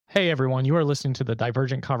Hey everyone, you are listening to the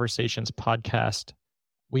Divergent Conversations podcast.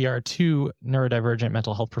 We are two neurodivergent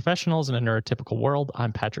mental health professionals in a neurotypical world.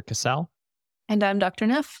 I'm Patrick Cassell. And I'm Dr.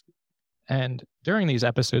 Neff. And during these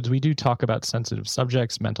episodes, we do talk about sensitive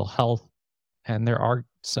subjects, mental health, and there are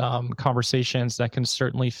some conversations that can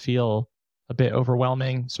certainly feel a bit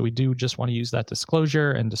overwhelming. So we do just want to use that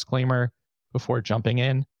disclosure and disclaimer before jumping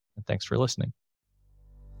in. And thanks for listening.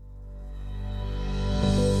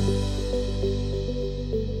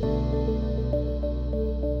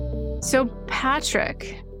 So,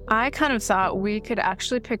 Patrick, I kind of thought we could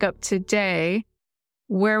actually pick up today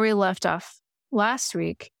where we left off last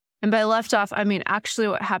week. And by left off, I mean actually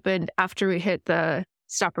what happened after we hit the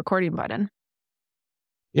stop recording button.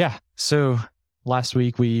 Yeah. So last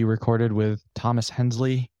week we recorded with Thomas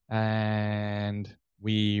Hensley and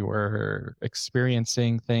we were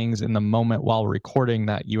experiencing things in the moment while recording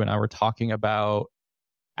that you and I were talking about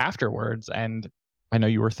afterwards. And I know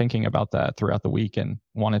you were thinking about that throughout the week and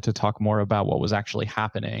wanted to talk more about what was actually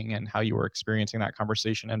happening and how you were experiencing that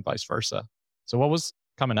conversation and vice versa. So what was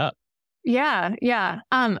coming up? Yeah.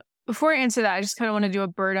 Before I answer that, I just kind of want to do a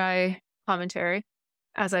bird eye commentary,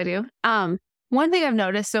 as I do. One thing I've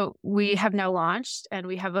noticed, so we have now launched and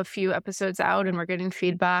we have a few episodes out and we're getting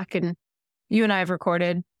feedback, and you and I have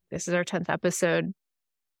recorded. This is our 10th episode.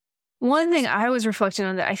 One thing I was reflecting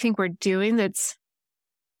on that I think we're doing that's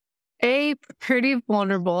A, pretty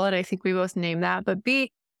vulnerable, and I think we both name that, but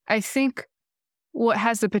B, I think what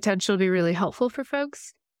has the potential to be really helpful for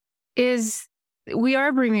folks is we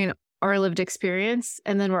are bringing our lived experience,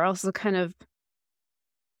 and then we're also kind of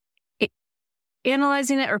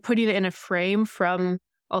analyzing it or putting it in a frame from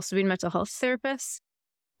also being mental health therapists.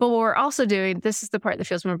 But what we're also doing, this is the part that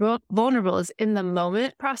feels more vulnerable, is in the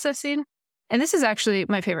moment processing. And this is actually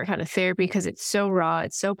my favorite kind of therapy because it's so raw,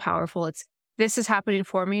 it's so powerful, this is happening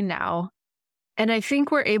for me now. And I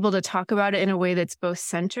think we're able to talk about it in a way that's both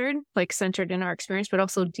centered, like centered in our experience, but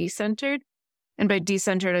also decentered. And by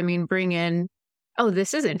decentered, I mean bring in, oh,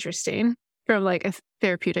 this is interesting from like a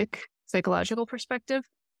therapeutic, psychological perspective.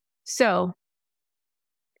 So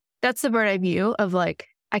that's the bird eye view of like,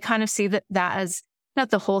 I kind of see that as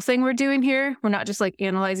not the whole thing we're doing here. We're not just like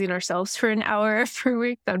analyzing ourselves for an hour per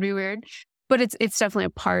week. That'd be weird. But it's definitely a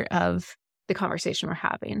part of the conversation we're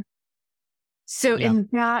having. So in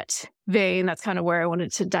that vein, that's kind of where I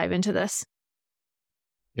wanted to dive into this.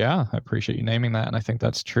 Yeah, I appreciate you naming that. And I think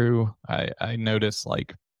that's true. I notice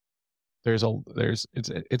like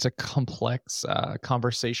it's a complex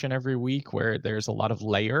conversation every week where there's a lot of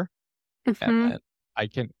layer. Mm-hmm.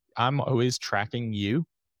 And I'm always tracking you.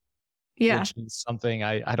 Yeah. Which is something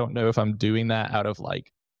I don't know if I'm doing that out of like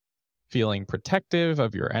feeling protective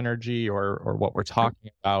of your energy or what we're talking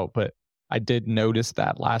about. But I did notice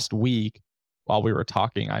that last week while we were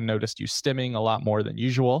talking, I noticed you stimming a lot more than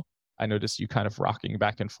usual. I noticed you kind of rocking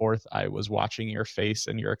back and forth. I was watching your face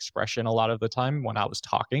and your expression a lot of the time when I was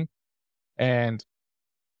talking. And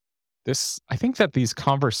I think that these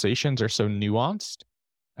conversations are so nuanced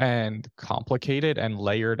and complicated and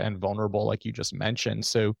layered and vulnerable, like you just mentioned.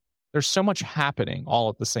 So there's so much happening all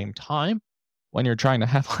at the same time when you're trying to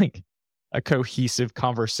have like a cohesive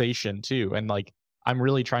conversation too. And like, I'm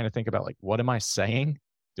really trying to think about like, what am I saying?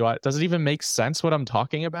 Does it even make sense what I'm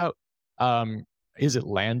talking about? Is it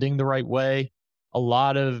landing the right way? A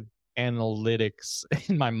lot of analytics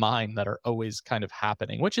in my mind that are always kind of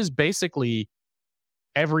happening, which is basically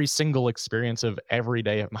every single experience of every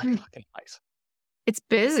day of my fucking life. It's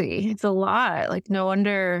busy. It's a lot. Like no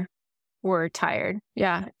wonder we're tired.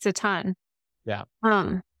 Yeah, it's a ton. Yeah.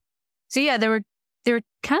 So yeah, there were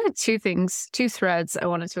kind of two threads I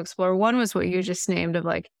wanted to explore. One was what you just named of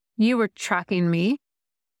like, you were tracking me.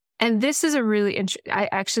 And this is a really I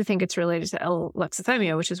actually think it's related to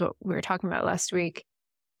alexithymia, which is what we were talking about last week.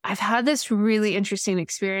 I've had this really interesting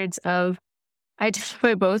experience of I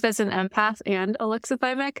identify both as an empath and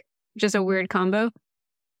alexithymic, which is a weird combo,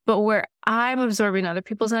 but where I'm absorbing other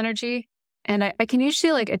people's energy. And I can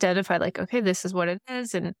usually like identify like, okay, this is what it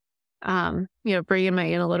is. And, bring in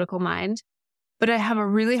my analytical mind, but I have a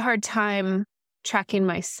really hard time tracking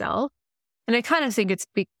myself. And I kind of think it's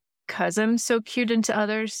because I'm so cued into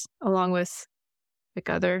others along with like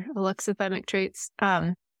other alexithymic traits.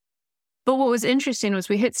 But what was interesting was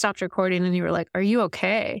we hit stopped recording and you were like, are you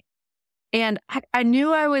okay? And I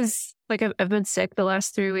knew I was like, I've been sick the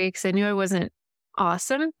last 3 weeks. I knew I wasn't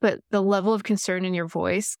awesome, but the level of concern in your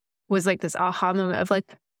voice was like this aha moment of like,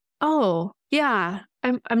 oh yeah,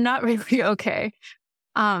 I'm not really okay.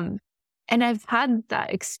 And I've had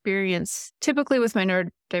that experience typically with my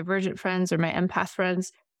neurodivergent friends or my empath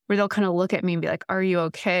friends where they'll kind of look at me and be like, are you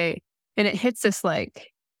okay? And it hits this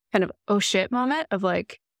like kind of, oh shit moment of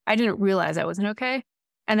like, I didn't realize I wasn't okay.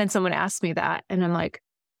 And then someone asked me that, and I'm like,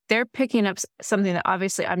 they're picking up something that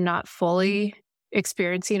obviously I'm not fully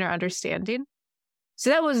experiencing or understanding. So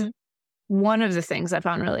that was one of the things I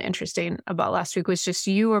found really interesting about last week, was just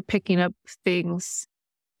you were picking up things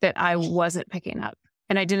that I wasn't picking up.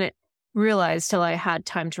 And I didn't realize till I had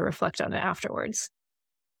time to reflect on it afterwards.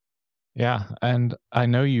 Yeah. And I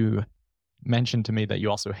know you mentioned to me that you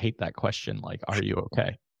also hate that question, like, are you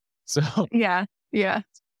okay? So, Yeah. Yeah.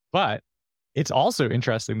 but it's also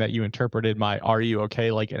interesting that you interpreted my "Are you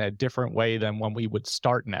okay?" like in a different way than when we would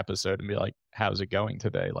start an episode and be like, "How's it going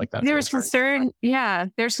today?" Like that There feels was very concern. Yeah.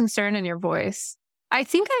 There's concern in your voice. I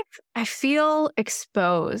think I feel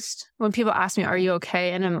exposed when people ask me, are you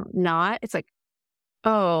okay? And I'm not. It's like,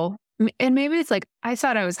 oh, and maybe it's like, I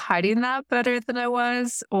thought I was hiding that better than I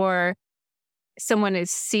was, or someone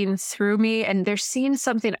is seeing through me and they're seeing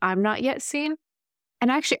something I'm not yet seeing. And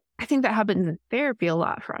actually, I think that happens in therapy a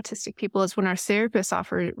lot for autistic people, is when our therapists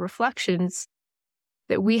offer reflections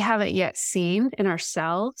that we haven't yet seen in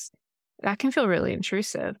ourselves. That can feel really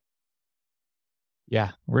intrusive.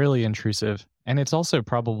 Yeah, really intrusive. And it's also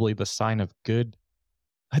probably the sign of good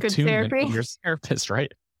Good attunement therapy. from your therapist,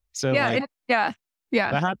 right? So Yeah. like Yeah.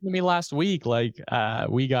 Yeah. that happened to me last week. Like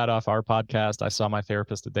we got off our podcast. I saw my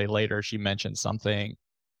therapist a day later. She mentioned something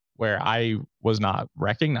where I was not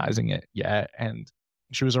recognizing it yet. And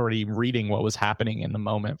she was already reading what was happening in the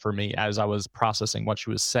moment for me as I was processing what she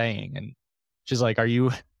was saying. And she's like, are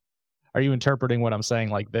you interpreting what I'm saying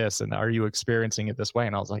like this? And are you experiencing it this way?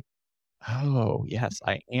 And I was like, oh, yes,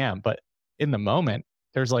 I am. But in the moment,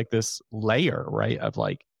 there's like this layer, right? Of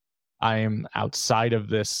like, I'm outside of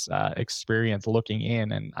this experience looking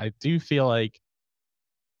in. And I do feel like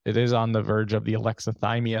it is on the verge of the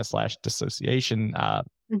alexithymia slash dissociation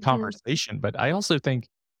Mhm. conversation. But I also think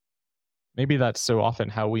maybe that's so often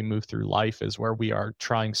how we move through life, is where we are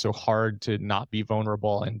trying so hard to not be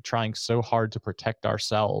vulnerable and trying so hard to protect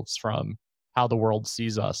ourselves from how the world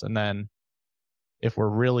sees us. And then if we're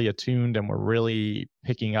really attuned and we're really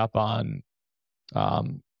picking up on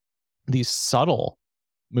um, these subtle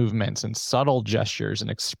movements and subtle gestures and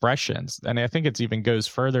expressions, and I think it's even goes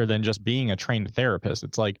further than just being a trained therapist.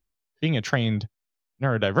 It's like being a trained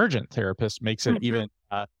neurodivergent therapist makes it Mhm. even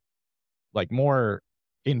like more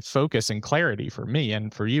in focus and clarity for me,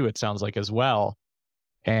 and for you it sounds like as well.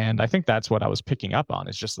 And I think that's what I was picking up on,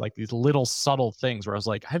 is just like these little subtle things where I was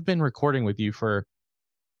like, I've been recording with you for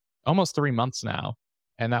almost 3 months now,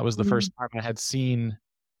 and that was the Mhm. first time I had seen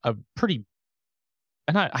a pretty,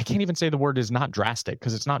 and I can't even say the word is not drastic,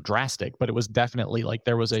 because it's not drastic, but it was definitely like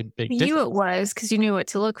there was a big You difference. it was because you knew what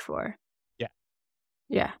to look for. Yeah.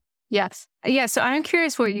 Yeah. Yes. Yeah. So I'm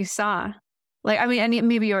curious what you saw. Like, I mean, and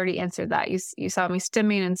maybe you already answered that. You saw me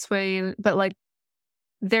stimming and swaying, but like,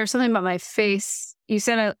 there's something about my face. You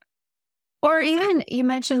said, or even you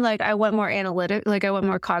mentioned like I went more analytic, like I went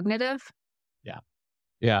more cognitive. Yeah.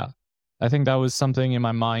 Yeah. I think that was something in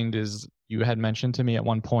my mind. Is you had mentioned to me at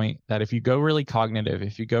one point that if you go really cognitive,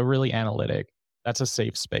 if you go really analytic, that's a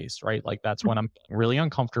safe space, right? Like that's when I'm really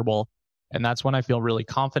uncomfortable, and that's when I feel really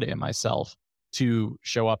confident in myself to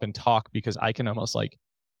show up and talk, because I can almost like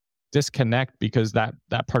disconnect, because that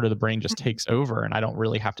part of the brain just takes over and I don't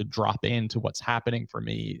really have to drop into what's happening for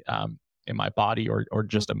me in my body or Mhm.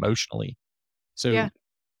 just emotionally. Yeah. So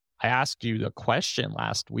I asked you the question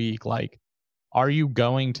last week, like, are you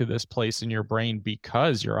going to this place in your brain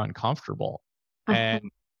because you're uncomfortable? Uh-huh.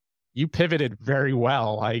 And you pivoted very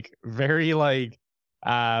well, like very like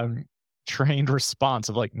um trained response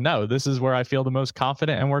of like, no, this is where I feel the most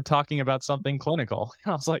confident and we're talking about something clinical.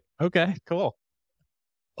 I was like, okay, cool.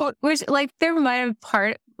 Well, which like there might have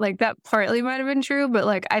like that partly might have been true, but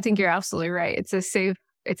like I think you're absolutely right. It's a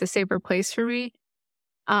safer place for me.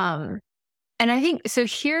 Um, and I think so.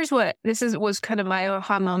 Here's what this is was kind of my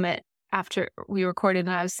aha moment after we recorded,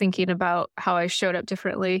 and I was thinking about how I showed up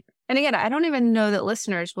differently. And again, I don't even know that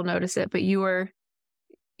listeners will notice it, but you're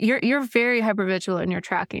very hypervigilant in your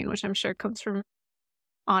tracking, which I'm sure comes from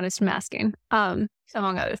honest masking, among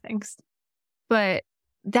other things. But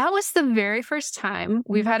that was the very first time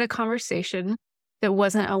we've had a conversation that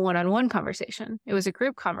wasn't a one-on-one conversation. It was a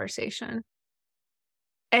group conversation.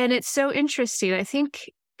 And it's so interesting. I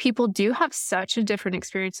think people do have such a different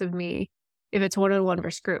experience of me if it's one-on-one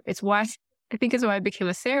versus group. I think is why I became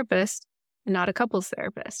a therapist and not a couples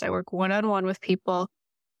therapist. I work one-on-one with people.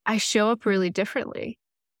 I show up really differently.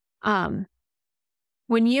 Um,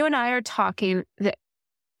 when you and I are talking, the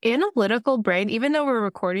analytical brain, even though we're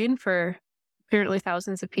recording for apparently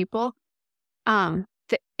thousands of people,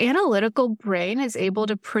 the analytical brain is able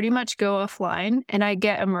to pretty much go offline and I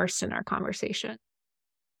get immersed in our conversation.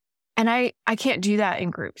 And I can't do that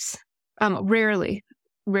in groups. Rarely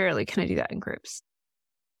can I do that in groups.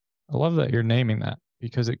 I love that you're naming that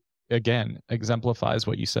because it, again, exemplifies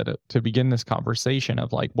what you said to begin this conversation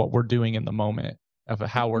of like what we're doing in the moment, of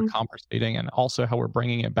how we're Mhm. conversating, and also how we're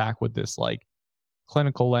bringing it back with this like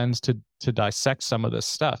clinical lens to dissect some of this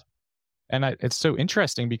stuff. And it's so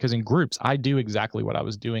interesting because in groups, I do exactly what I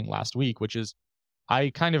was doing last week, which is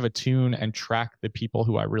I kind of attune and track the people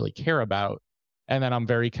who I really care about. And then I'm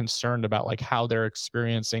very concerned about like how they're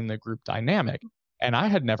experiencing the group dynamic. And I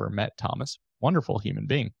had never met Thomas, wonderful human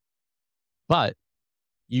being, but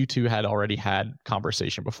you two had already had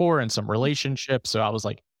conversation before and some relationships. So I was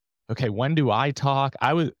like, okay, when do I talk?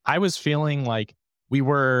 I was feeling like we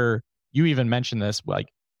were, you even mentioned this,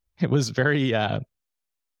 like it was very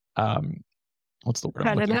um what's the word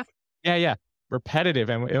I'm looking for? Repetitive. Yeah, yeah, repetitive,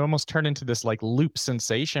 and it almost turned into this, like, loop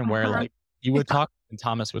sensation where, Uh-huh. like, you would talk, and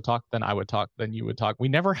Thomas would talk, then I would talk, then you would talk. We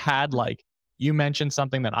never had, like, you mentioned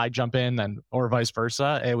something, then I jump in, then or vice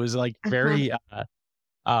versa. It was, like, Uh-huh. very,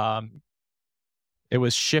 um it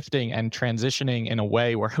was shifting and transitioning in a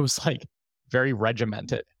way where it was, like, very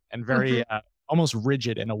regimented and very, Mhm. almost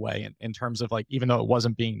rigid in a way in terms of, like, even though it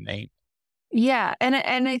wasn't being named. Yeah, and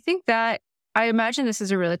I think that I imagine this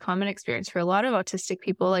is a really common experience for a lot of autistic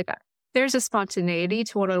people. Like, there's a spontaneity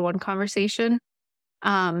to one-on-one conversation,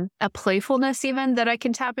 a playfulness even that I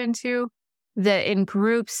can tap into that in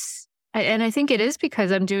groups. And I think it is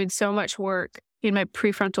because I'm doing so much work in my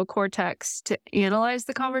prefrontal cortex to analyze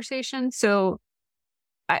the conversation. So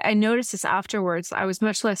I noticed this afterwards. I was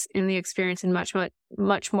much less in the experience and much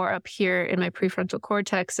more up here in my prefrontal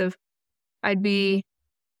cortex of I'd be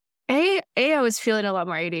I was feeling a lot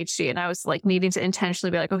more ADHD and I was like needing to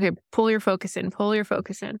intentionally be like, okay, pull your focus in.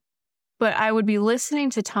 But I would be listening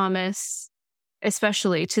to Thomas,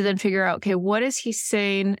 especially to then figure out, okay, what is he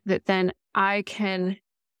saying that then I can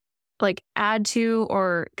like add to,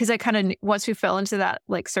 or because I kind of, once we fell into that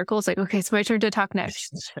like circle, it's like, okay, it's my turn to talk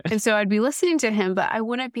next. And so I'd be listening to him, but I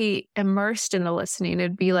wouldn't be immersed in the listening.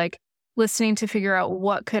 It'd be like listening to figure out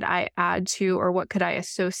what could I add to or what could I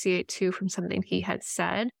associate to from something he had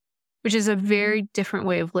said, which is a very different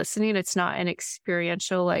way of listening. It's not an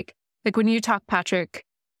experiential, like when you talk, Patrick,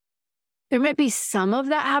 there might be some of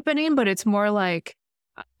that happening, but it's more like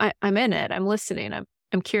I'm in it. I'm listening.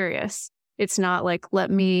 I'm curious. It's not like let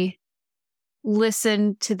me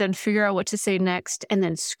listen to then figure out what to say next and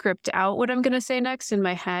then script out what I'm going to say next in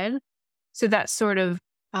my head. So that sort of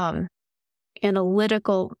um,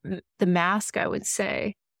 analytical, the mask, I would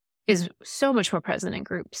say, is so much more present in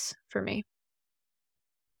groups for me.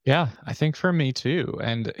 Yeah, I think for me too.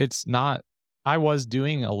 And it's not, I was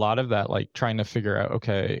doing a lot of that, like trying to figure out,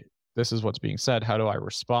 okay, this is what's being said. How do I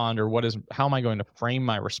respond? Or how am I going to frame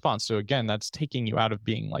my response? So again, that's taking you out of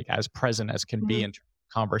being like as present as can be Mhm. in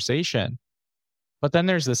conversation. But then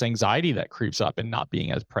there's this anxiety that creeps up in not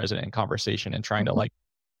being as present in conversation and trying to Mhm. like,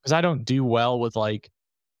 because I don't do well with like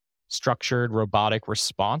structured robotic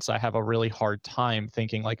response. I have a really hard time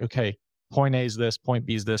thinking like, okay, point A is this, point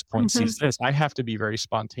B is this, point C Mhm. is this. I have to be very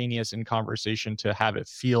spontaneous in conversation to have it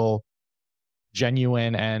feel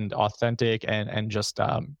genuine and authentic and just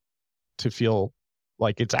to feel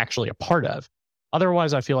like it's actually a part of.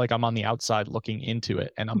 Otherwise, I feel like I'm on the outside looking into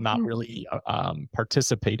it and I'm not Mhm. really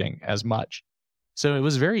participating as much. So it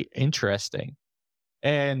was very interesting.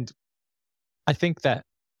 And I think that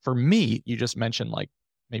for me, you just mentioned like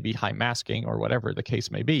maybe high masking or whatever the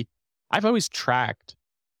case may be. I've always tracked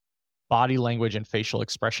body language and facial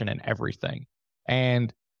expression and everything.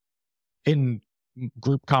 And in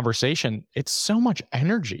group conversation, it's so much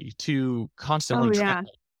energy to constantly Oh, track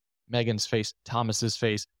yeah. Megan's face, Thomas's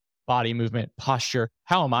face, body movement, posture.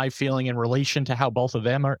 How am I feeling in relation to how both of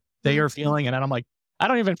them are they Mhm. are feeling? And then I'm like, I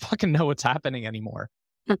don't even fucking know what's happening anymore.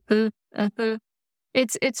 Mhm. Mhm.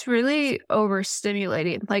 It's really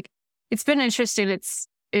overstimulating. Like it's been interesting. It's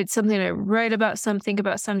something I write about some, think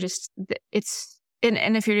about some. Just it's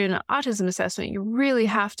and if you're doing an autism assessment, you really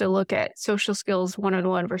have to look at social skills one on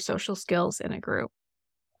one versus social skills in a group.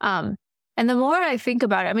 Um, and the more I think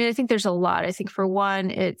about it, I mean, I think there's a lot. I think for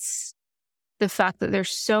one, it's the fact that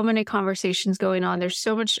there's so many conversations going on. There's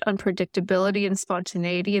so much unpredictability and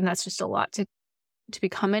spontaneity, and that's just a lot to be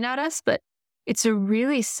coming at us. But it's a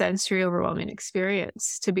really sensory overwhelming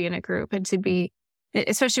experience to be in a group and to be,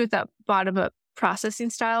 especially with that bottom up processing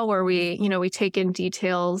style where we take in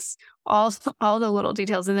details, all the little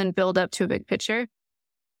details, and then build up to a big picture.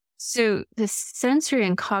 So the sensory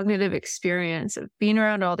and cognitive experience of being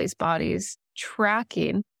around all these bodies,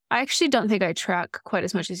 tracking. I actually don't think I track quite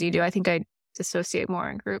as much as you do. I think I dissociate more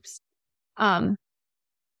in groups. Um,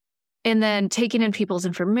 And then taking in people's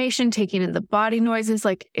information, taking in the body noises,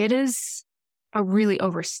 like it is a really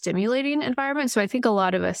overstimulating environment. So I think a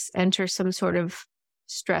lot of us enter some sort of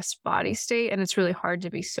stressed body state, and it's really hard to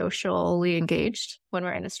be socially engaged when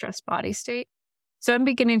we're in a stressed body state. So I'm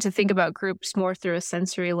beginning to think about groups more through a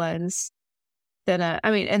sensory lens than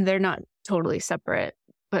and they're not totally separate,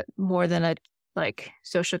 but more than a like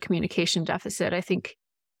social communication deficit. I think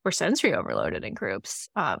we're sensory overloaded in groups.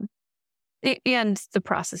 And the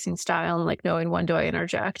processing style and like knowing when do I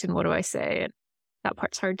interject and what do I say, and that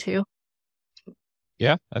part's hard too.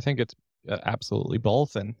 Yeah, I think it's absolutely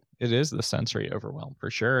both. And it is the sensory overwhelm for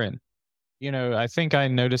sure. And, I think I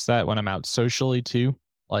notice that when I'm out socially too.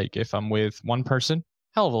 Like if I'm with one person,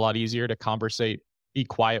 hell of a lot easier to conversate, be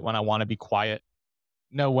quiet when I want to be quiet,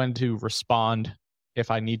 know when to respond if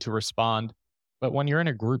I need to respond. But when you're in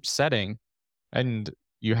a group setting and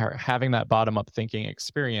you are having that bottom up thinking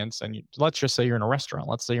experience, and let's just say you're in a restaurant,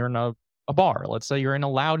 let's say you're in a bar, let's say you're in a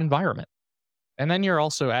loud environment. And then you're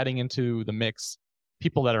also adding into the mix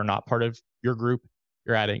people that are not part of your group.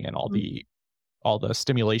 You're adding in Mhm. all the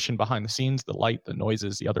stimulation behind the scenes, the light, the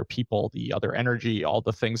noises, the other people, the other energy, all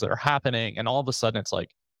the things that are happening. And all of a sudden it's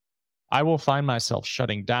like I will find myself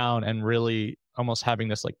shutting down and really almost having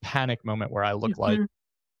this like panic moment where I look like Mhm.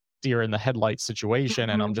 deer in the headlights situation.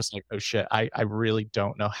 And I'm Mhm. just like, oh shit, I really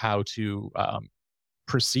don't know how to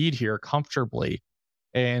proceed here comfortably.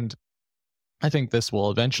 And I think this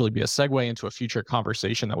will eventually be a segue into a future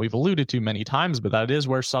conversation that we've alluded to many times, but that is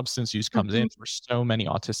where substance use comes in Mhm. for so many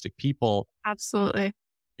autistic people, Absolutely.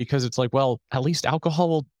 because it's like, well, at least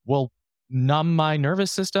alcohol will numb my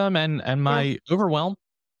nervous system and Yeah. my overwhelm.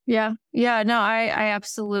 Yeah. Yeah. No, I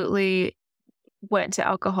absolutely went to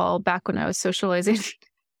alcohol back when I was socializing.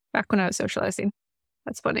 Back when I was socializing.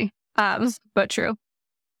 That's funny. But true.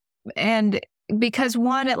 And because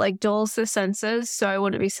one, it like dulls the senses, so I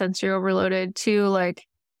wouldn't be sensory overloaded. Two, like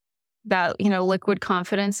that, liquid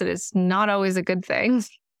confidence, that is not always a good thing.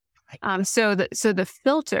 So the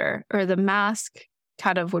filter or the mask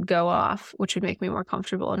kind of would go off, which would make me more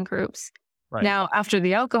comfortable in groups. Right. Now, after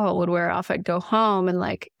the alcohol would wear off, I'd go home and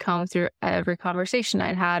like comb through every conversation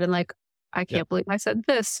I'd had and like, I Yeah. can't believe I said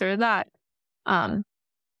this or that. Um,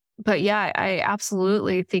 but yeah, I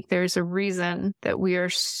absolutely think there's a reason that we are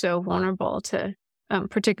so vulnerable to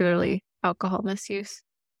particularly alcohol misuse.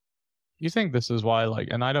 You think this is why, like,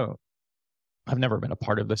 and I've never been a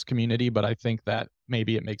part of this community, but I think that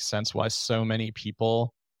maybe it makes sense why so many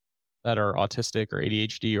people that are autistic or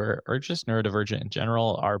ADHD or just neurodivergent in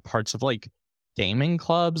general are parts of like gaming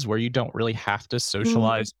clubs where you don't really have to Mhm.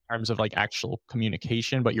 socialize in terms of like actual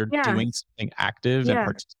communication, but you're Yeah, doing something active and yeah.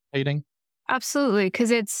 participating. Absolutely,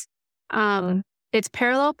 because it's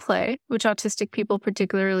parallel play, which autistic people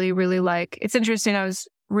particularly really like. It's interesting. I was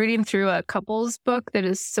reading through a couples book that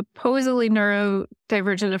is supposedly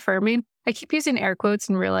neurodivergent affirming. I keep using air quotes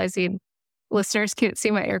and realizing listeners can't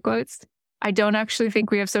see my air quotes. I don't actually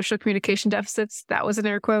think we have social communication deficits. That was an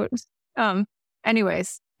air quote. Um,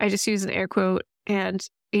 anyways, I just use an air quote and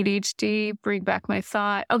ADHD, bring back my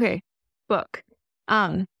thought. Okay, book.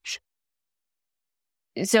 Um,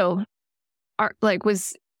 so are like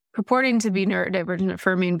was purporting to be neurodivergent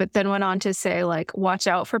affirming, but then went on to say like watch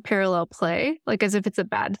out for parallel play, like as if it's a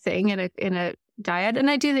bad thing in a dyad. And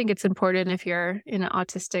I do think it's important if you're in an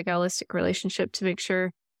autistic allistic relationship to make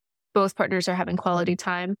sure both partners are having quality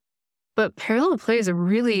time. But parallel play is a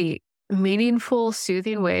really meaningful,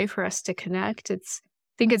 soothing way for us to connect. I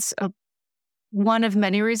think it's one of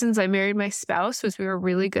many reasons I married my spouse was we were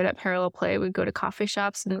really good at parallel play. We'd go to coffee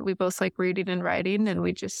shops and we both like reading and writing, and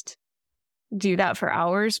we just do that for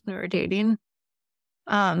hours when we were dating.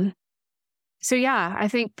 Um, so yeah, I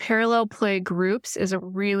think parallel play groups is a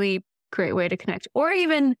really great way to connect, or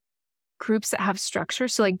even groups that have structure.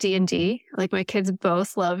 So like D&D, like my kids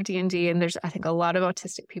both love D&D, and there's I think a lot of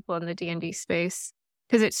autistic people in the D&D space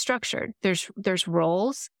because it's structured. There's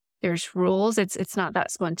roles, there's rules. It's not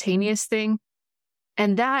that spontaneous thing,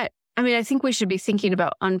 and that I think we should be thinking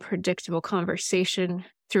about unpredictable conversation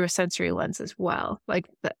through a sensory lens as well. Like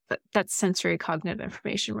that's sensory cognitive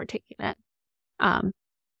information we're taking it. Um,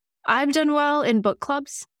 I've done well in book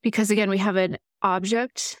clubs because again, we have an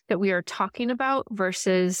object that we are talking about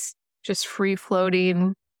versus just free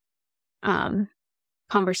floating um,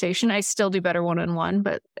 conversation. I still do better one-on-one,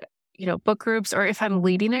 but book groups, or if I'm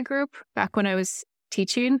leading a group, back when I was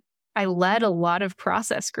teaching, I led a lot of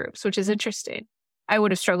process groups, which is interesting. I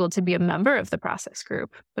would have struggled to be a member of the process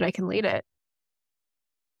group, but I can lead it.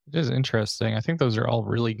 It is interesting. I think those are all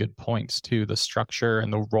really good points too, the structure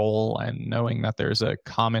and the role and knowing that there's a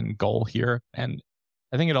common goal here. And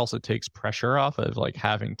I think it also takes pressure off of like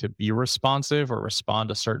having to be responsive or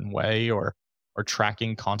respond a certain way or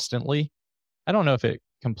tracking constantly. I don't know if it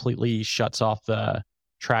completely shuts off the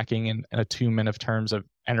tracking and attunement of terms of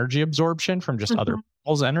energy absorption from just other Mhm.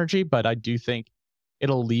 people's energy, but I do think it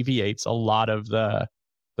alleviates a lot of the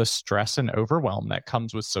stress and overwhelm that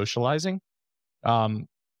comes with socializing. Um,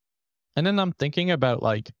 and then I'm thinking about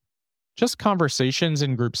like just conversations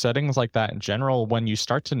in group settings like that in general, when you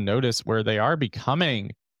start to notice where they are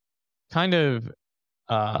becoming kind of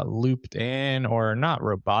looped in or not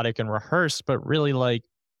robotic and rehearsed, but really like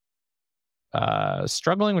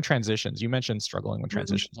struggling with transitions. You mentioned struggling with Mhm.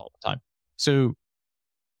 transitions all the time. So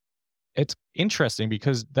it's interesting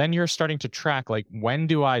because then you're starting to track like, when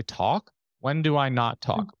do I talk? When do I not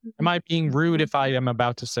talk? Am Mhm. I being rude Mhm. if I am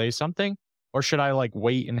about to say something? Or should I like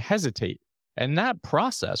wait and hesitate? And that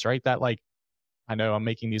process, right? That like, I know I'm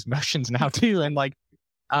making these motions now too. And like,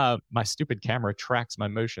 my stupid camera tracks my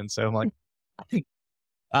motion. So I'm like,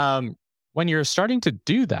 um, when you're starting to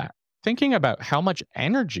do that, thinking about how much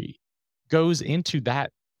energy goes into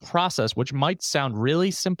that process, which might sound really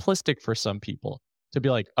simplistic for some people to be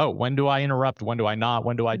like, oh, when do I interrupt? When do I not?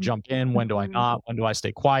 When do I jump in? When do I Mhm. not? When do I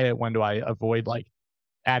stay quiet? When do I avoid like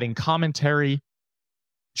adding commentary?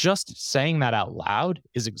 Just saying that out loud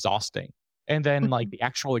is exhausting. And then like Mhm. the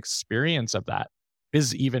actual experience of that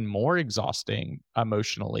is even more exhausting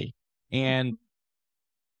emotionally. And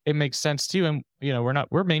it makes sense too. And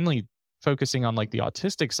we're mainly focusing on like the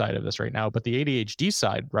autistic side of this right now, but the ADHD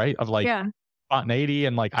side, right? Of like Yeah. spontaneity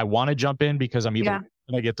and like I want to jump in because I'm either Yeah.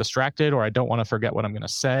 gonna get distracted or I don't want to forget what I'm gonna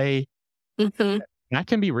say. Mhm. That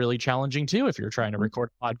can be really challenging too if you're trying to Mhm. record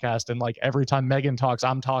a podcast and like every time Megan talks,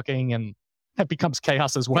 I'm talking and that becomes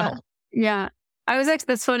chaos as Yeah. well. Yeah.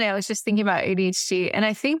 That's funny. I was just thinking about ADHD. And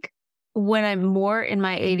I think when I'm more in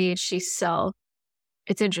my ADHD self,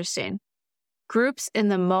 it's interesting. Groups in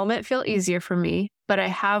the moment feel easier for me, but I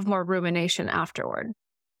have more rumination afterward.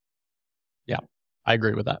 Yeah. I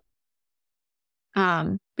agree with that.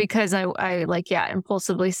 Because I like, yeah,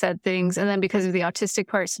 impulsively said things. And then because of the autistic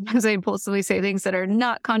part, sometimes I impulsively say things that are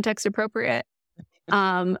not context appropriate.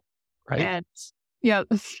 Um, Right. and yeah.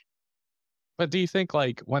 But do you think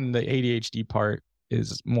like when the ADHD part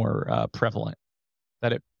is more prevalent,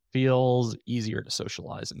 that it feels easier to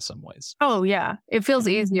socialize in some ways? Oh yeah. It feels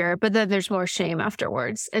easier, but then there's more shame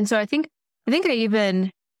afterwards. And so I think I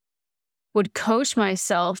even would coach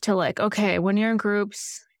myself to like, okay, when you're in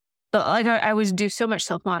groups, but like I would do so much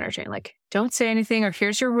self monitoring, like don't say anything, or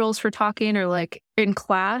here's your rules for talking, or like in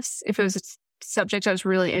class, if it was a subject I was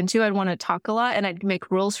really into, I'd want to talk a lot, and I'd make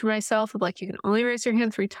rules for myself of like you can only raise your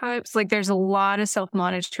hand 3 times. Like there's a lot of self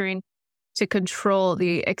monitoring to control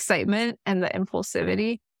the excitement and the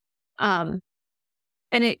impulsivity. Um,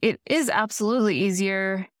 and it is absolutely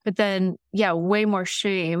easier, but then, yeah, way more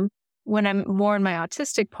shame when I'm more in my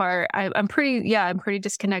autistic part. I'm pretty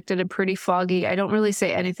disconnected and pretty foggy. I don't really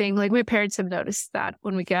say anything. Like my parents have noticed that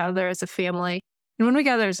when we gather as a family. And when we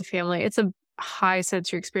gather as a family, it's a high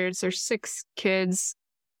sensory experience. There's 6 kids,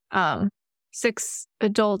 um, 6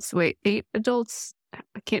 adults, wait, 8 adults.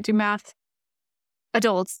 I can't do math.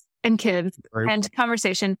 Adults and kids Group. and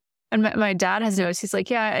conversation. And my dad has noticed, he's like,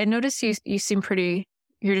 yeah, I noticed you seem pretty,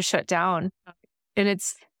 you're just shut down. And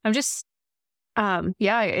I'm just,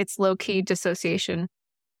 yeah, it's low key dissociation.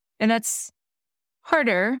 And that's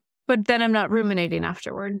harder, but then I'm not ruminating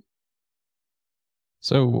afterward.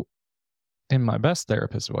 So, in my best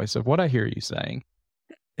therapist voice of what I hear you saying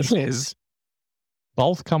is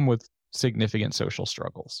both come with significant social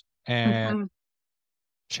struggles and Mhm.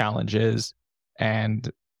 challenges and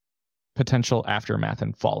potential aftermath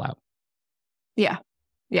and fallout. Yeah.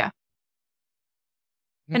 Yeah.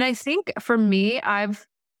 Mm. And I think for me,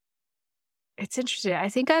 it's interesting. I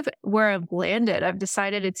think where I've landed, I've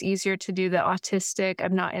decided it's easier to do the autistic.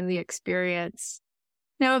 I'm not in the experience.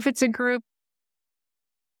 Now, if it's a group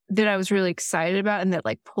that I was really excited about and that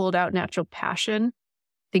like pulled out natural passion,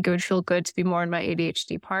 I think it would feel good to be more in my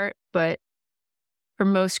ADHD part. But for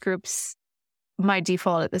most groups, my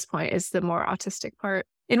default at this point is the more autistic part.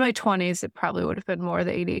 In my 20s, it probably would have been more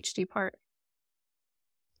the ADHD part.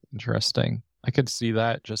 Interesting. I could see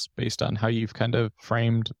that just based on how you've kind of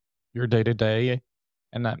framed your day to day.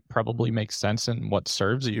 And that probably makes sense in what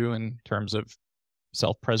serves you in terms of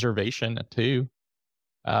self preservation, too.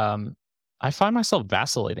 Um, I find myself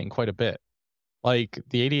vacillating quite a bit. Like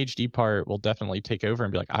the ADHD part will definitely take over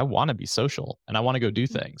and be like, I want to be social and I want to go do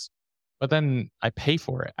things. But then I pay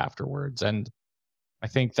for it afterwards. And I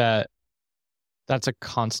think that that's a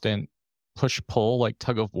constant push pull, like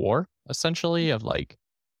tug of war, essentially, of like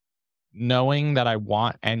knowing that I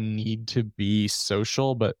want and need to be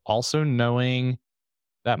social, but also knowing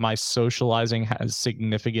that my socializing has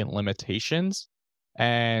significant limitations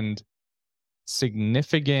and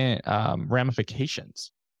significant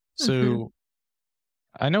ramifications. Hmm. So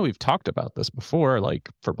I know we've talked about this before, like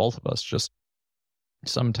for both of us, just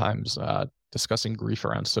sometimes discussing grief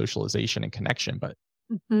around socialization and connection, but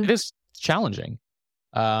Hmm. it is challenging.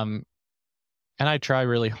 Um, and I try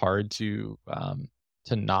really hard to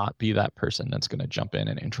not be that person that's going to jump in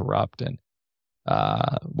and interrupt and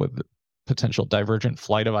with potential divergent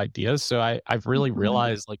flight of ideas. So I've really Hmm.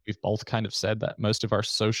 realized, like we've both kind of said, that most of our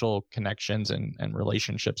social connections and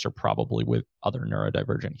relationships are probably with other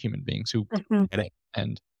neurodivergent human beings who Hmm. get it.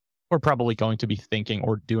 And we're probably going to be thinking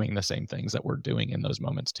or doing the same things that we're doing in those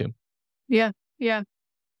moments too. Yeah. Yeah.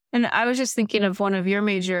 And I was just thinking of one of your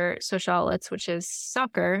major social outlets, which is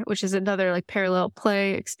soccer, which is another like parallel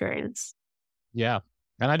play experience. Yeah.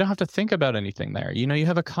 And I don't have to think about anything there. You know, you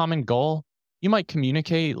have a common goal. You might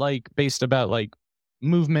communicate like based about like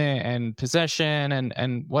movement and possession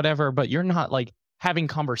and whatever, but you're not like having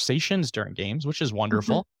conversations during games, which is Hmm.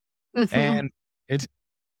 wonderful. Hmm. And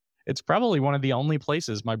it's probably one of the only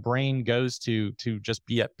places my brain goes to just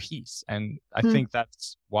be at peace. And I think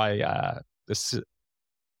that's why this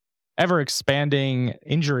ever expanding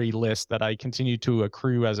injury list that I continue to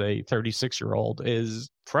accrue as a 36-year-old is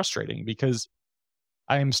frustrating because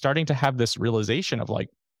I am starting to have this realization of like,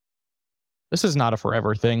 this is not a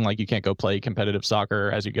forever thing. Like, you can't go play competitive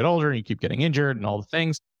soccer as you get older and you keep getting injured and all the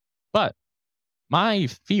things. But my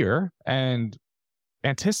fear and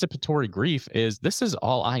anticipatory grief is this is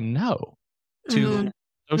all I know to Hmm. Hmm.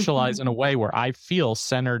 socialize in a way where I feel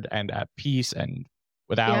centered and at peace and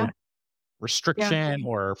without Yeah. Yeah. restriction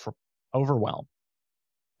or for overwhelm.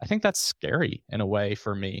 I think that's scary in a way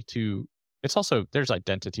for me to it's also there's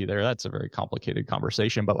identity there. That's a very complicated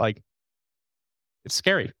conversation, but like it's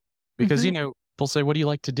scary because, Hmm. you know, people say, "What do you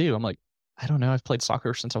like to do?" I'm like, "I don't know. I've played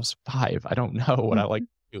soccer since I was 5. I don't know what I like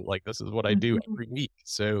to do. Like, this is what I do Hmm. every week."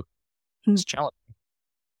 So it's challenging.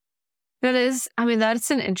 That is, I mean,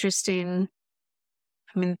 that's an interesting.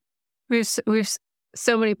 I mean, we've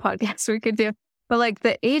so many podcasts we could do, but like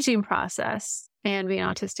the aging process and being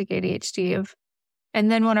autistic ADHD of,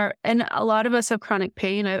 and then when our and a lot of us have chronic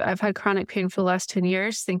pain. I've had chronic pain for the last 10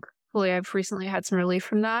 years. Thankfully, I've recently had some relief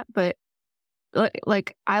from that, but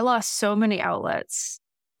like I lost so many outlets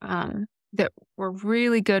that were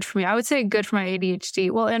really good for me. I would say good for my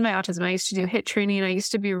ADHD. Well, and my autism. I used to do hit training. I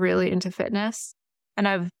used to be really into fitness, and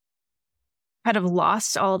I've kind of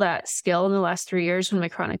lost all that skill in the last 3 years when my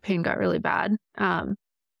chronic pain got really bad.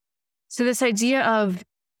 So this idea of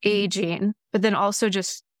aging, but then also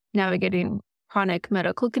just navigating chronic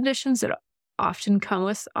medical conditions that often come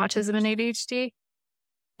with autism and ADHD,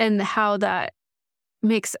 and how that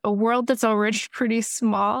makes a world that's already pretty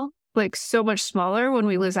small, like so much smaller when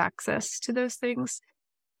we lose access to those things.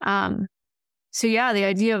 Um, so yeah, the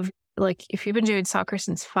idea of like if you've been doing soccer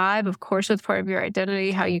since 5, of course, it's part of your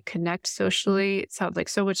identity, how you connect socially. It sounds like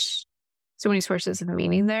so many sources of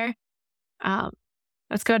meaning there. Um,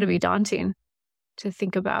 that's got to be daunting to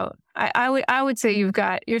think about. I would say you're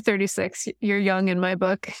 36, you're young in my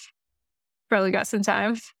book. Probably got some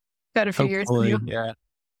time, got a few years in you. Hopefully, yeah.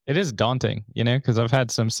 It is daunting, you know, because 'cause I've had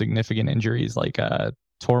some significant injuries, like,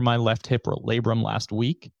 tore my left hip labrum last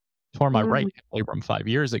week, tore my right Mm, hip labrum 5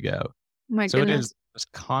 years ago. my So it goodness. is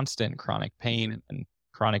just constant chronic pain and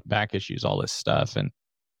chronic back issues, all this stuff, and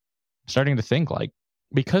starting to think, like,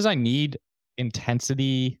 because I need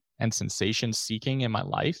intensity and sensation seeking in my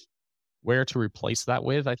life, where to replace that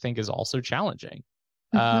with, I think, is also challenging.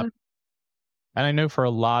 Uh, Hmm. and I know for a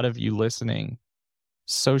lot of you listening,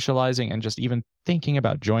 socializing and just even thinking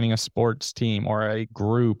about joining a sports team or a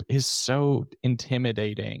group is so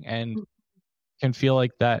intimidating and can feel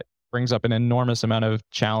like that brings up an enormous amount of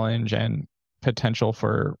challenge and potential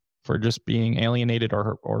for just being alienated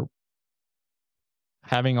or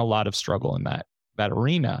having a lot of struggle in that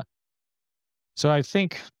arena. So I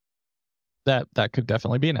think that that could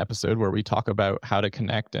definitely be an episode where we talk about how to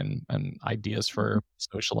connect and ideas for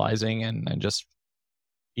socializing and just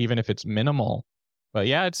even if it's minimal. But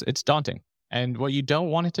yeah, it's daunting. And what you don't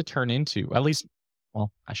want it to turn into, at least,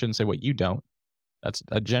 well, I shouldn't say what you don't. That's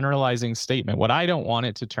a generalizing statement. What I don't want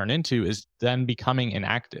it to turn into is then becoming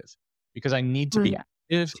inactive because I need to be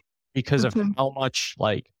active because of Hmm. how much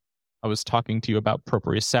like I was talking to you about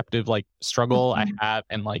proprioceptive like struggle I Hmm. have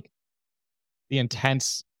and like the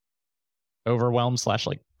intense overwhelm slash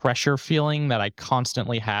like pressure feeling that I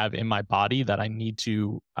constantly have in my body that I need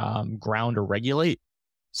to ground or regulate.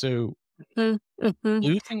 So Hmm. Hmm.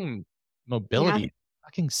 losing Yeah, mobility is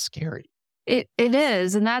fucking scary. it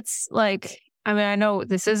is, and that's like I mean, I know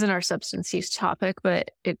this isn't our substance use topic,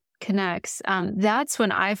 but it connects. That's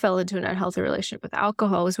when I fell into an unhealthy relationship with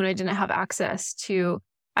alcohol, was when I didn't have access to,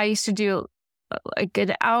 I used to do like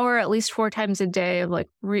an hour, at least 4 times a day of like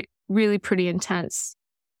really pretty intense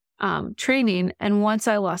training. And once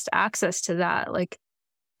I lost access to that, like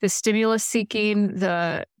the stimulus seeking,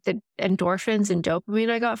 the endorphins and dopamine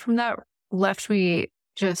I got from that left me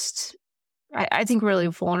just, I think, really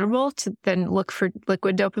vulnerable to then look for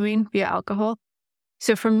liquid dopamine via alcohol.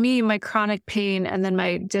 So for me, my chronic pain and then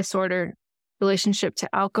my disordered relationship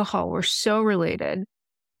to alcohol were so related.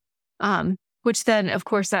 Which then, of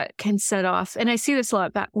course, that can set off. And I see this a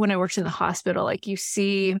lot back when I worked in the hospital. Like you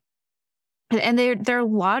see, and they're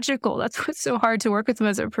logical. That's what's so hard to work with them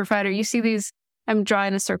as a provider. You see these. I'm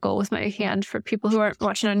drawing a circle with my hand for people who aren't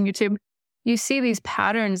watching on YouTube. You see these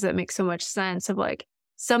patterns that make so much sense of like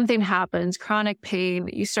something happens, chronic pain.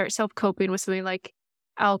 You start self-coping with something like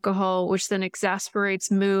alcohol, which then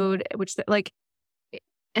exasperates mood,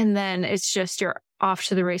 and then it's just you're off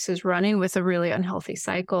to the races running with a really unhealthy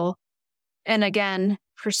cycle. And again,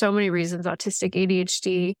 for so many reasons, autistic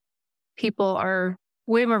ADHD people are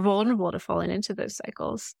way more vulnerable to falling into those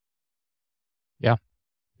cycles. Yeah.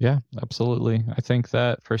 Yeah, absolutely. I think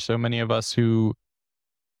that for so many of us who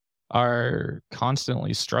are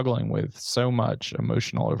constantly struggling with so much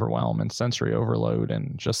emotional overwhelm and sensory overload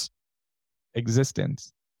and just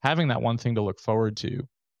existence, having that one thing to look forward to,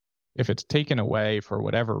 if it's taken away for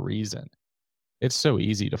whatever reason, it's so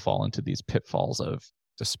easy to fall into these pitfalls of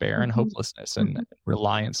despair and hopelessness and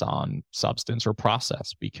reliance on substance or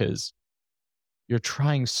process, because you're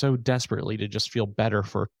trying so desperately to just feel better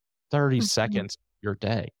for 30 seconds of your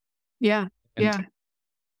day. Yeah. And Yeah.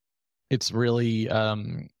 it's really,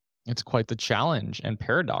 it's quite the challenge and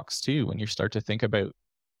paradox too, when you start to think about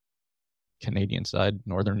Canadian side,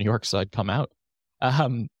 Northern New York side come out,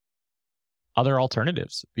 other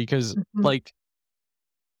alternatives, because like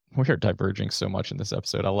we are diverging so much in this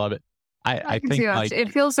episode. I love it. I think like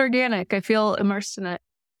it feels organic. I feel immersed in it.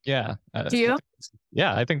 Yeah. Do you?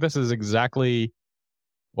 Yeah, I think this is exactly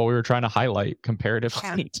what we were trying to highlight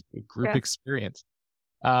comparatively to group experience.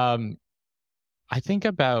 I think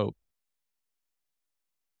about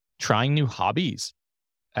trying new hobbies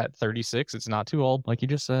at 36. It's not too old, like you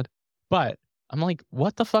just said. But I'm like,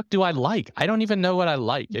 what the fuck do I like? I don't even know what I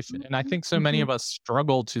like. And I think so many of us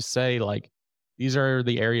struggle to say, like, these are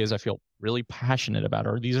the areas I feel really passionate about,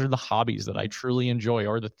 or these are the hobbies that I truly enjoy,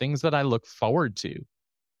 or the things that I look forward to.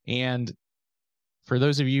 And for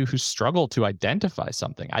those of you who struggle to identify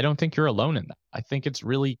something, I don't think you're alone in that. I think it's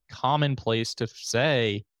really commonplace to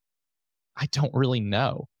say, I don't really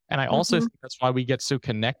know. And I also think that's why we get so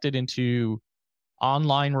connected into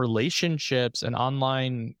online relationships and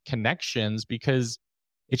online connections, because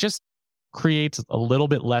it just creates a little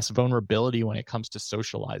bit less vulnerability when it comes to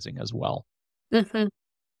socializing as well.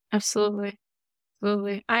 Absolutely.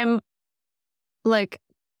 Absolutely. I'm like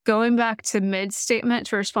going back to mid statement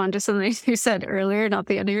to respond to something you said earlier, not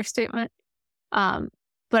the end of your statement.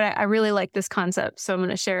 But I really like this concept, so I'm going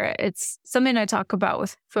to share it. It's something I talk about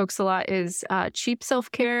with folks a lot is cheap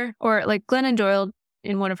self-care, or like Glennon Doyle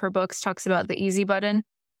in one of her books talks about the easy button.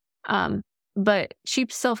 But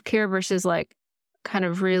cheap self-care versus like kind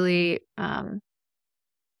of really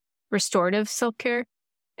restorative self-care.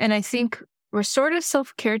 And I think restorative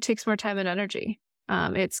self-care takes more time and energy.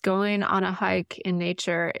 It's going on a hike in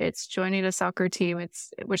nature. It's joining a soccer team.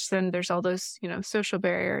 Which then there's all those, social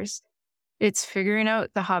barriers. It's figuring out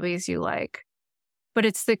the hobbies you like, but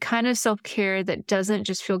it's the kind of self-care that doesn't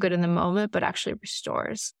just feel good in the moment, but actually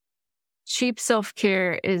restores. Cheap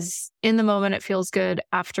self-care is in the moment, it feels good.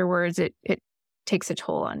 Afterwards, it takes a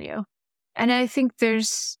toll on you. And I think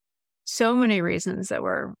there's so many reasons that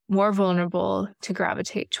we're more vulnerable to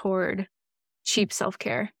gravitate toward cheap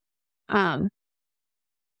self-care.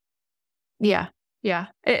 Yeah.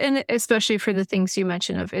 And especially for the things you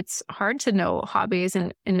mentioned of it's hard to know hobbies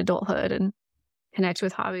in adulthood and connect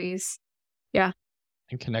with hobbies. Yeah.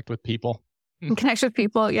 And connect with people. And connect with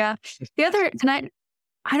people. Yeah. The other,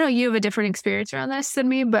 I know you have a different experience around this than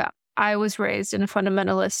me, but I was raised in a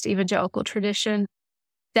fundamentalist evangelical tradition.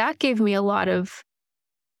 That gave me a lot of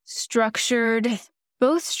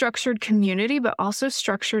both structured community, but also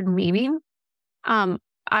structured meaning.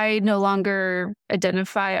 I no longer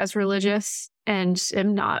identify as religious and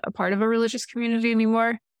am not a part of a religious community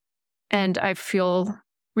anymore. And I feel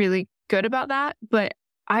really good about that. But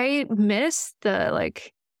I miss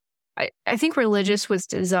I think religious was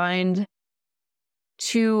designed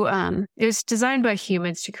it was designed by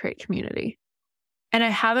humans to create community. And I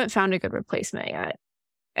haven't found a good replacement yet.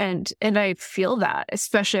 And I feel that,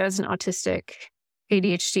 especially as an autistic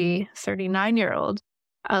ADHD 39-year-old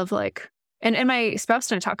of like, and my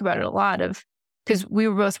spouse and I talk about it a lot of, because we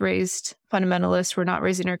were both raised fundamentalists. We're not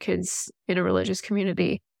raising our kids in a religious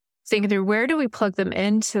community. Thinking through, where do we plug them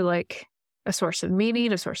into like a source of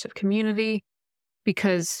meaning, a source of community,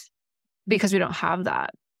 because we don't have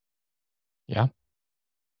that. Yeah.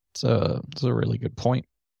 It's a really good point.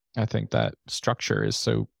 I think that structure is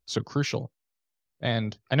so crucial.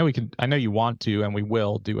 And I know you want to, and we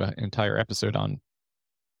will do an entire episode on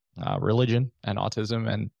religion and autism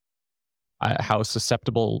and how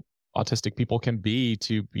susceptible autistic people can be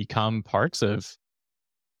to become parts of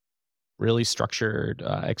really structured,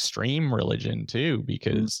 extreme religion too,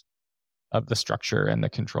 because of the structure and the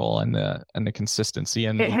control and the consistency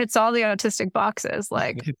and It hits all the autistic boxes,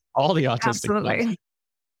 like all the autistic absolutely. boxes.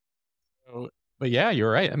 So, but yeah,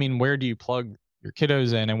 you're right. I mean, where do you plug your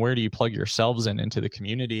kiddos in, and where do you plug yourselves in into the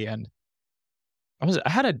community? And I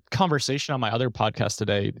had a conversation on my other podcast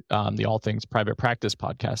today, the All Things Private Practice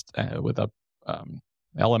podcast, with a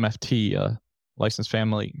LMFT, licensed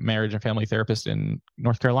family marriage and family therapist in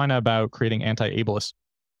North Carolina, about creating anti-ableist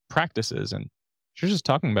practices. And she was just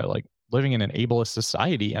talking about like living in an ableist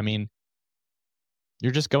society. I mean,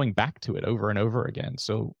 you're just going back to it over and over again.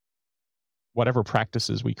 So whatever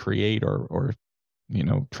practices we create or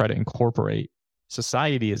try to incorporate,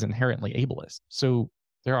 society is inherently ableist. So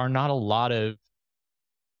there are not a lot of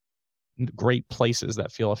great places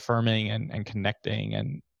that feel affirming and connecting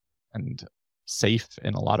and safe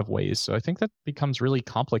in a lot of ways. So I think that becomes really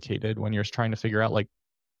complicated when you're trying to figure out like,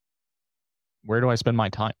 where do I spend my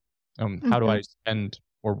time? How do I spend,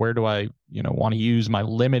 or where do I, want to use my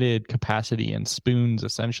limited capacity and spoons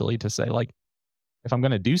essentially to say like, if I'm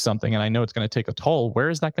going to do something and I know it's going to take a toll, where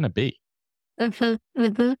is that going to be?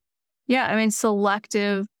 Yeah, I mean,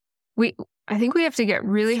 selective. I think we have to get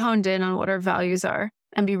really honed in on what our values are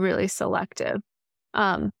and be really selective.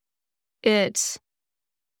 I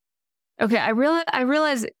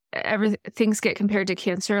realize things get compared to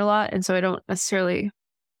cancer a lot, and so I don't necessarily.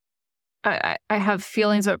 I have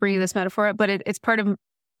feelings about bringing this metaphor up, but it's part of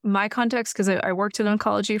my context because I worked in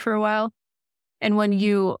oncology for a while, and when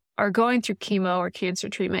you are going through chemo or cancer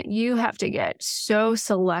treatment, you have to get so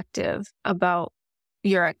selective about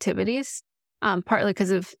your activities, partly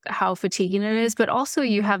because of how fatiguing it is, but also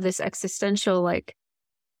you have this existential, like,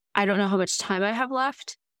 I don't know how much time I have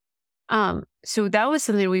left. So that was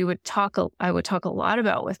something I would talk a lot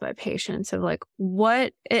about with my patients of like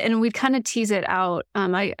and we'd kind of tease it out.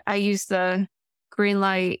 I use the green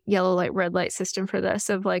light, yellow light, red light system for this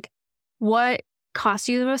of like, what costs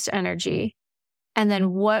you the most energy? And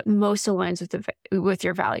then what most aligns with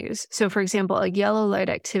your values. So for example, a yellow light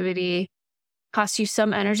activity costs you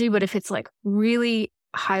some energy, but if it's like really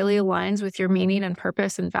highly aligns with your meaning and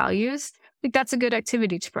purpose and values, like that's a good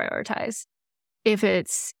activity to prioritize. If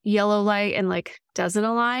it's yellow light and like doesn't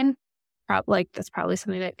align, that's probably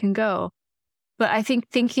something that can go. But I think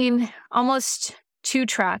thinking almost 2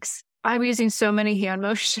 tracks, I'm using so many hand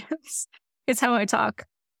motions. It's how I talk.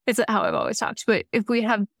 It's how I've always talked. But if we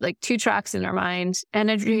have like 2 tracks in our mind,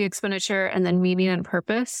 energy expenditure and then meaning and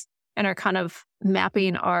purpose, and are kind of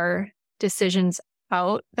mapping our decisions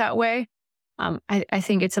out that way, I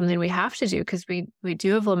think it's something we have to do because we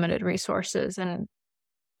do have limited resources. And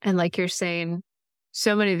like you're saying,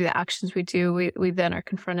 so many of the actions we do, we then are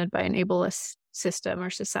confronted by an ableist system or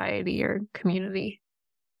society or community.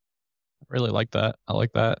 I really like that. I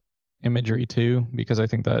like that imagery too, because I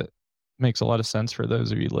think that makes a lot of sense for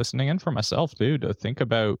those of you listening and for myself too, to think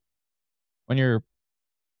about when you're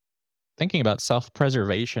thinking about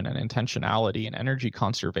self-preservation and intentionality and energy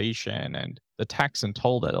conservation and the tax and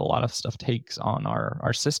toll that a lot of stuff takes on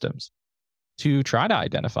our systems, to try to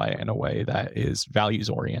identify it in a way that is values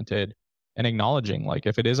oriented and acknowledging like,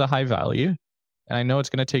 if it is a high value and I know it's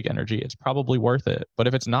going to take energy, it's probably worth it. But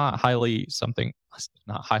if it's not something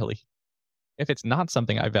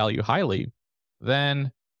I value highly,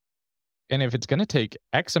 then, and if it's going to take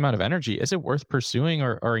X amount of energy, is it worth pursuing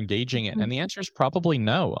or engaging in? And the answer is probably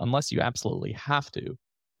no, unless you absolutely have to.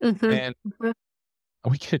 And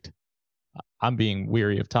I'm being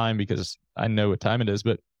weary of time because I know what time it is,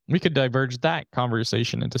 but we could diverge that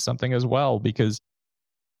conversation into something as well, because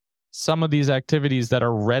some of these activities that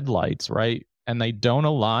are red lights, right, and they don't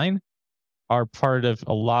align, are part of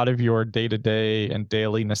a lot of your day-to-day and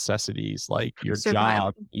daily necessities, like your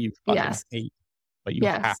job you fucking hate, but you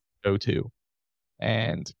have to go to,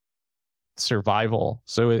 and survival.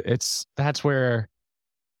 So that's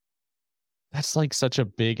like such a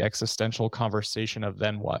big existential conversation of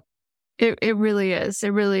then what? It really is. It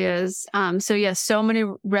really is. So yes, so many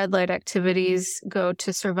red light activities go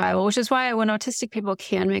to survival, which is why when autistic people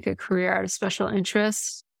can make a career out of special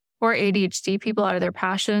interests or ADHD people out of their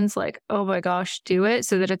passions, like, oh my gosh, do it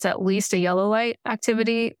so that it's at least a yellow light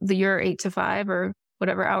activity, your 8 to 5 or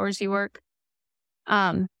whatever hours you work.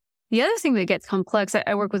 The other thing that gets complex,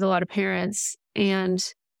 I work with a lot of parents and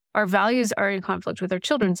our values are in conflict with our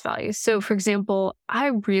children's values. So, for example, I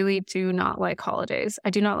really do not like holidays. I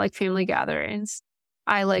do not like family gatherings.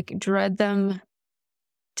 I like dread them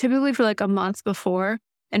typically for like a month before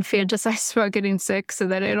and fantasize about getting sick so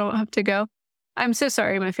that I don't have to go. I'm so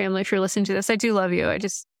sorry, my family, if you're listening to this. I do love you.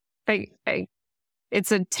 I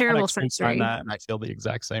it's a Had terrible experience on sensory. that, and I feel the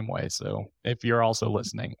exact same way. So if you're also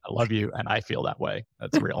listening, I love you, and I feel that way.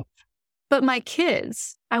 That's real. But my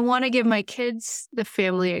kids, I want to give my kids the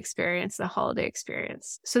family experience, the holiday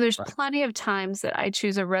experience. So there's Right. plenty of times that I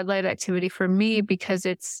choose a red light activity for me because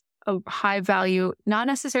it's a high value, not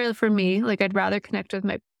necessarily for me. Like I'd rather connect with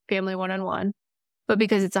my family one-on-one, but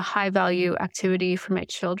because it's a high value activity for my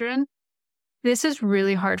children. This is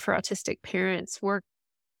really hard for autistic parents. We're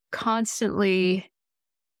constantly,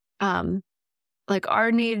 like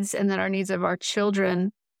our needs and then our needs of our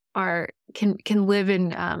children can live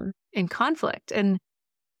in conflict. And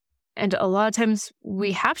a lot of times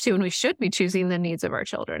we have to and we should be choosing the needs of our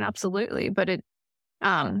children, absolutely. But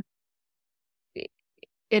um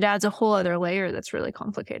it adds a whole other layer that's really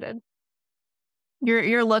complicated.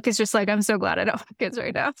 Your look is just like, I'm so glad I don't have kids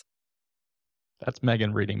right now. That's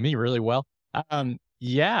Megan reading me really well.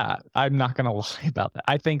 Yeah, I'm not gonna lie about that.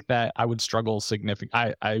 I think that I would struggle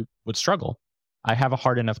significant. I would struggle. I have a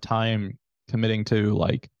hard enough time committing to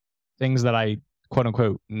like things that I quote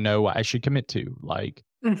unquote know I should commit to, like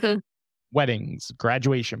Mhm. weddings,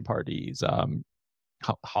 graduation parties,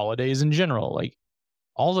 holidays in general, like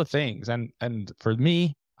all the things. And for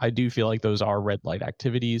me, I do feel like those are red light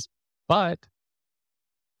activities, but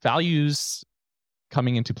values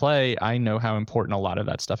coming into play, I know how important a lot of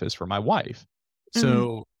that stuff is for my wife. Mhm.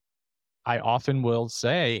 So I often will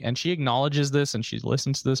say, and she acknowledges this and she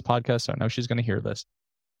listens to this podcast, so I know she's going to hear this,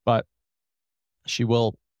 but she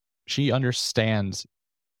will, she understands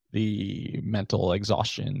the mental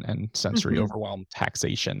exhaustion and sensory Mhm. overwhelm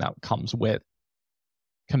taxation that comes with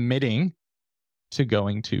committing to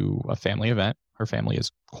going to a family event. Her family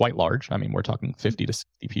is quite large. I mean, we're talking 50 to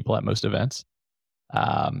 60 people at most events.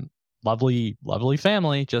 Um, lovely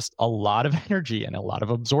family, just a lot of energy and a lot of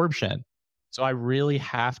absorption. So I really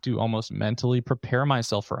have to almost mentally prepare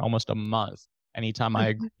myself for almost a month anytime I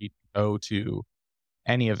agree Mhm. to go to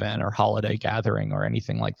any event or holiday gathering or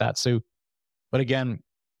anything like that. So, but again,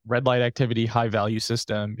 red light activity, high value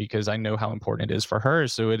system, because I know how important it is for her.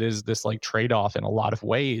 So it is this like trade off in a lot of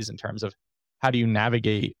ways in terms of how do you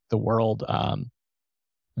navigate the world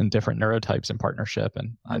and different neurotypes in partnership.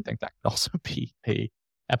 And I think that could also be a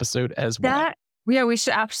episode as well. That yeah, we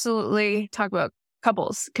should absolutely talk about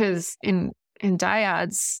couples because in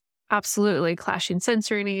dyads, absolutely clashing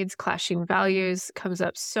sensory needs, clashing values comes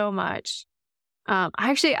up so much.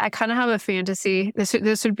 I kind of have a fantasy.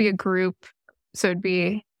 This would be a group, so it'd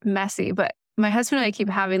be messy. But my husband and I keep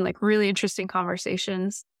having like really interesting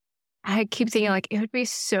conversations. I keep thinking like it would be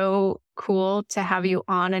so cool to have you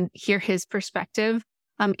on and hear his perspective.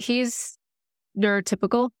 He's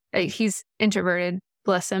neurotypical. He's introverted.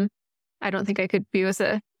 Bless him. I don't think I could be with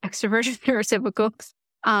a extroverted neurotypical.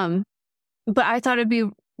 Um, but I thought it'd be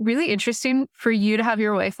really interesting for you to have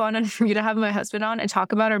your wife on and for you to have my husband on and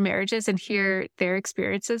talk about our marriages and hear their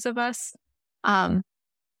experiences of us. Um,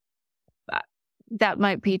 that that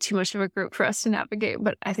might be too much of a group for us to navigate,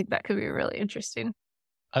 but I think that could be really interesting.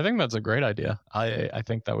 I think that's a great idea. I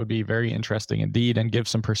think that would be very interesting indeed and give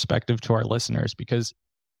some perspective to our listeners because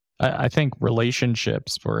I think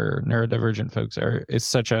relationships for neurodivergent folks are is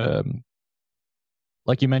such a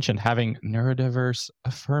like you mentioned, having neurodiverse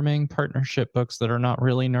affirming partnership books that are not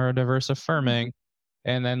really neurodiverse affirming.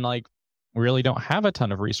 And then like we really don't have a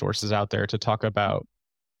ton of resources out there to talk about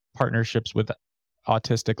partnerships with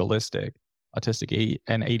autistic, holistic,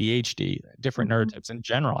 and ADHD, different Mhm. neurotypes in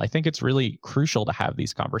general. I think it's really crucial to have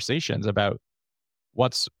these conversations about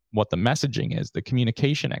what the messaging is, the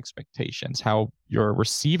communication expectations, how you're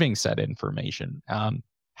receiving said information,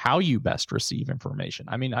 how you best receive information.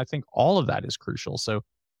 I mean, I think all of that is crucial. So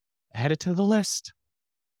add it to the list.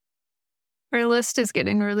 Our list is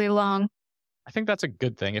getting really long. I think that's a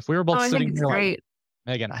good thing. If we were Oh, both I think sitting it's here like, great.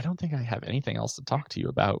 Megan, I don't think I have anything else to talk to you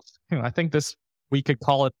about. I think this we could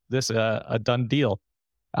call it this a done deal.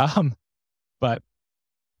 Um, but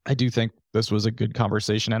I do think this was a good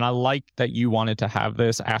conversation. And I like that you wanted to have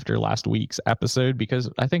this after last week's episode because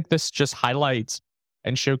I think this just highlights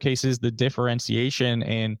and showcases the differentiation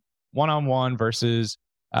in one-on-one versus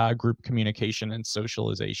group communication and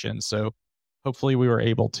socialization. So hopefully we were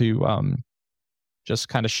able to just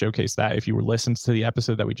kind of showcase that. If you were listening to the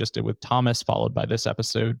episode that we just did with Thomas, followed by this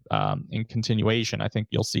episode in continuation, I think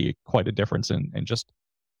you'll see quite a difference in just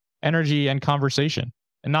energy and conversation.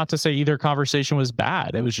 And not to say either conversation was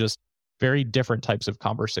bad. It was just very different types of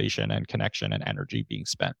conversation and connection and energy being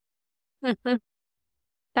spent.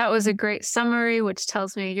 That was a great summary, which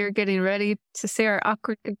tells me you're getting ready to say our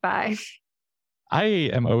awkward goodbye. I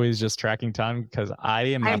am always just tracking time because I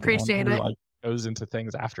am I not the one appreciate who it. like goes into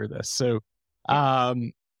things after this. So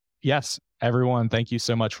yes, everyone, thank you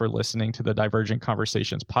so much for listening to the Divergent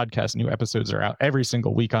Conversations podcast. New episodes are out every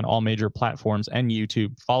single week on all major platforms and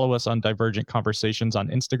YouTube. Follow us on Divergent Conversations on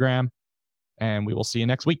Instagram, and we will see you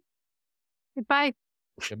next week. Goodbye.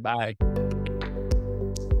 Goodbye.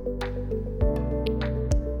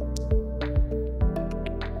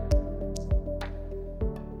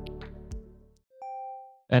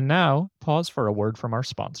 And now, pause for a word from our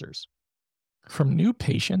sponsors. From new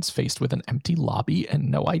patients faced with an empty lobby and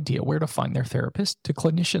no idea where to find their therapist, to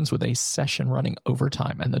clinicians with a session running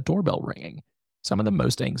overtime and the doorbell ringing, some of the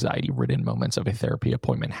most anxiety-ridden moments of a therapy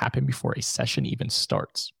appointment happen before a session even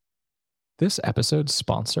starts. This episode's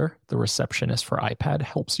sponsor, The Receptionist for iPad,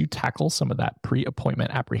 helps you tackle some of that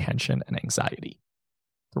pre-appointment apprehension and anxiety.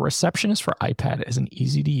 The Receptionist for iPad is an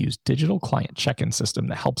easy-to-use digital client check-in system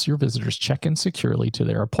that helps your visitors check in securely to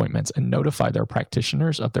their appointments and notify their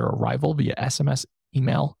practitioners of their arrival via SMS,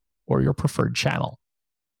 email, or your preferred channel.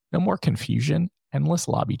 No more confusion, endless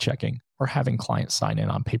lobby checking, or having clients sign in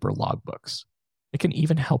on paper logbooks. It can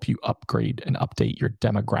even help you upgrade and update your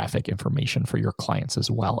demographic information for your clients as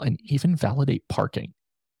well, and even validate parking.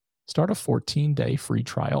 Start a 14-day free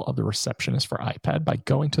trial of The Receptionist for iPad by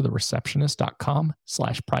going to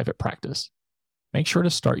thereceptionist.com/private practice. Make sure to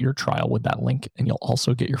start your trial with that link, and you'll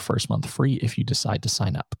also get your first month free if you decide to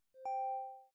sign up.